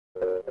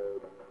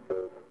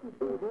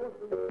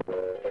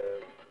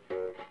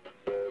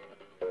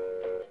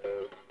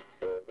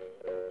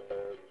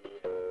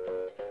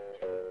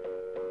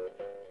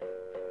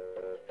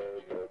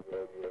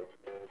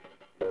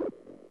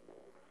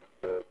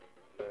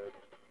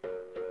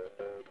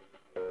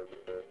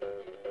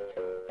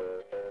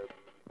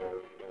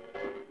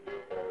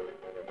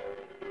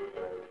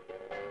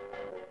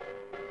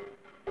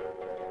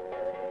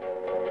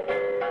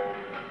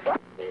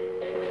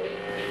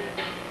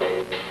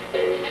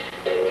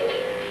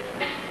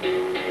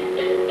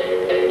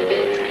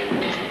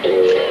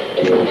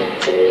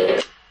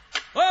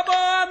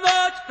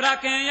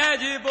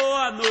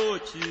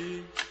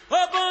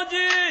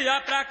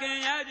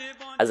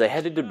As I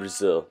headed to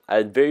Brazil, I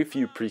had very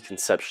few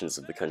preconceptions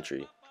of the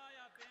country.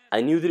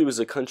 I knew that it was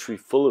a country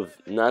full of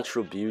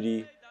natural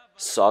beauty,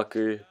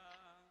 soccer,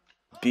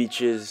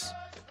 beaches,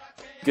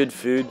 good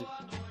food,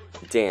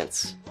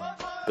 dance.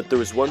 But there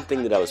was one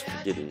thing that I was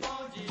forgetting: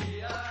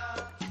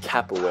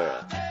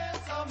 Capoeira.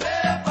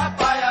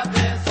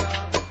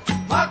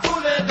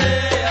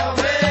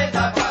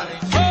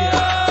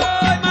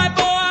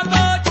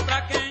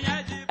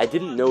 I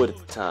didn't know it at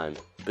the time,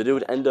 but it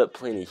would end up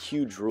playing a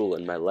huge role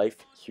in my life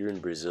here in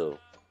Brazil.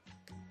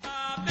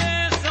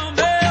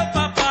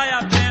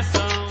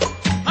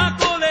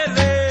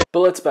 But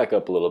let's back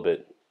up a little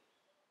bit.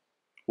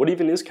 What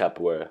even is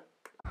Capoeira?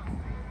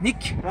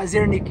 Nick,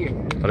 prazer, Nick.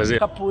 Prazer.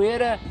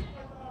 Capoeira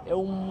é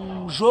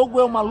jogo,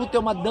 é uma luta, é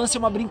uma dança, é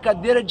uma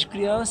brincadeira de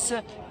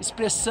criança,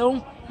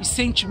 expressão e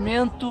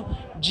sentimento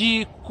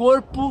de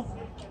corpo,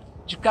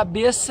 de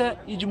cabeça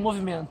e de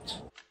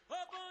movimento.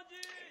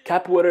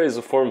 Capoeira is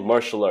a form of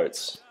martial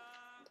arts,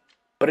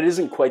 but it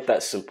isn't quite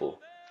that simple.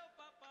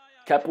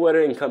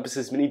 Capoeira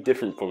encompasses many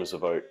different forms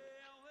of art,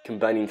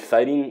 combining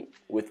fighting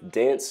with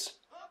dance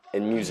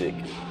and music.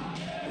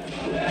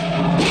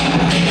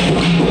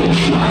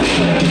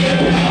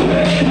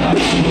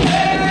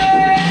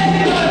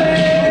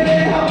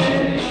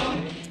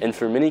 And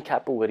for many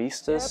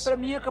capoeiristas, Para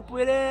mim a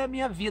capoeira é a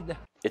minha vida.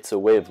 It's a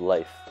way of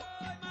life.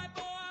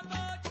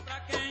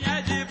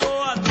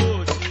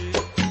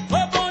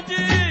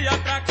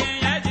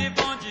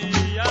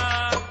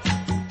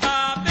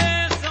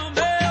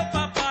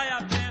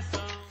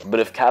 But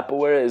if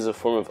Capoeira is a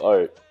form of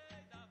art,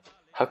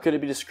 how could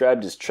it be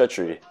described as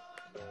treachery?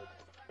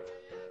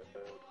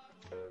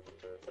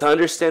 To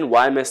understand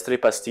why Mestre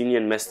Pastini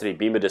and Mestre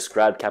Bimba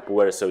described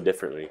Capoeira so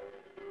differently,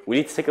 we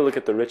need to take a look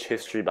at the rich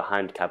history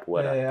behind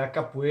Capoeira. A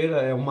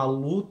capoeira é uma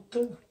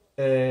luta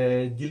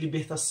de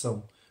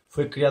libertação.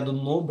 Foi criado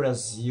no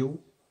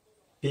Brasil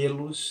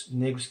pelos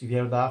negros que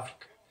vieram da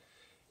África.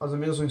 Mais ou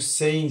menos uns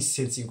 100,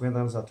 150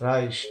 anos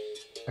atrás,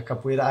 a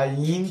capoeira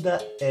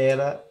ainda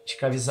era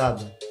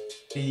escravizada.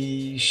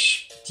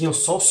 Eles tinham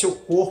só o seu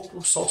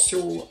corpo, só o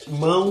seu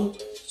mão,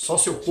 só o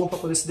seu corpo para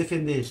poder se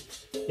defender.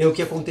 E o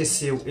que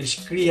aconteceu? Eles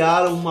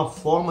criaram uma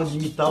forma de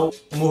imitar o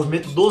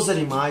movimento dos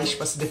animais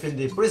para se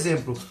defender. Por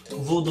exemplo, o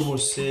voo do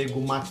morcego,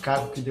 o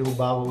macaco que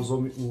derrubava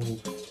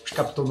os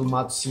capitães do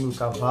mato em cima do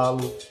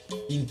cavalo.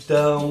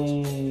 Então,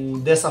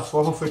 dessa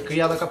forma foi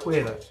criada a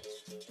capoeira.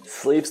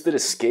 Slaves that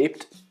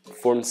escaped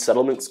formed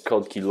settlements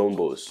called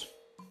quilombos,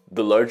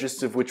 the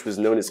largest of which was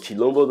known as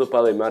Quilombo do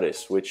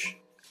Palmares, which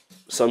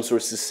some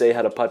sources say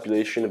had a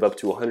population of up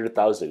to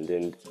 100,000,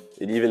 and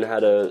it even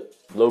had a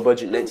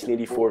low-budget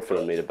 1984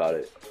 film made about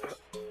it.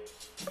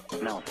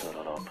 Não, senhor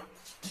Europa.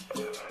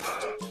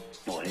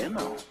 Morrer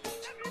não.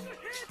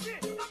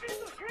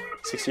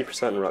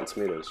 60% on Rotten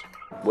Tomatoes.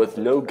 With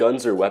no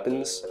guns or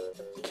weapons,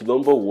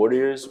 Quilombo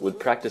warriors would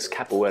practice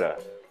capoeira,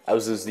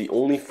 as it was the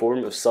only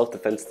form of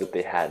self-defense that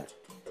they had.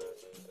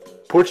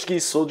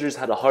 Portuguese soldiers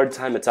had a hard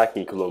time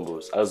attacking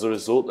Quilombos as a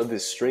result of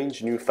this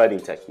strange new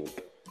fighting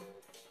technique.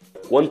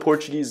 One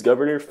Portuguese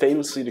governor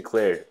famously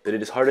declared that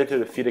it is harder to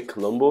defeat a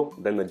Quilombo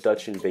than the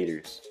Dutch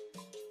invaders.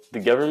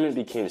 The government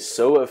became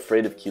so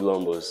afraid of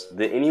Quilombos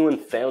that anyone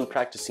found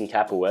practicing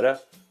capoeira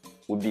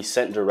would be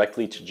sent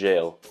directly to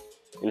jail.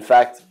 In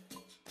fact,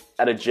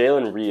 at a jail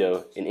in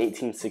Rio in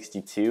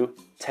 1862,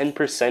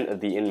 10%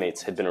 of the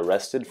inmates had been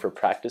arrested for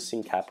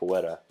practicing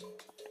capoeira.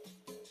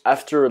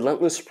 After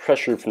relentless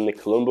pressure from the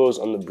Quilombos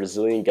on the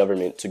Brazilian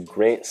government to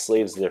grant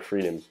slaves their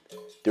freedom,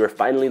 they were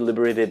finally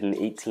liberated in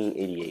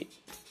 1888.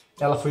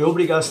 Ela foi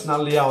obrigada a assinar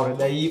a Lei Áurea,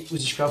 daí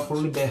os escravos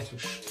foram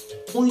libertos.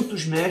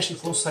 Muitos mestres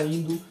foram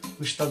saindo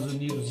dos Estados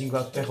Unidos,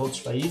 Inglaterra e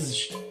outros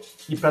países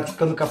e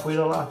praticando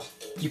capoeira lá.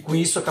 E com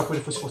isso a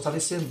capoeira foi se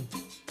fortalecendo.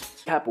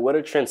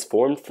 Capoeira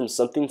transformed from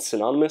something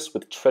synonymous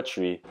with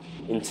treachery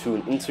into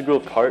an integral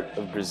part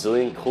of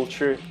Brazilian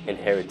culture and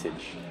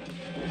heritage.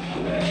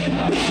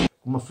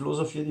 Uma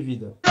filosofia de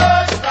vida.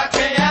 Pra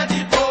quem é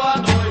de boa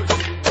noite.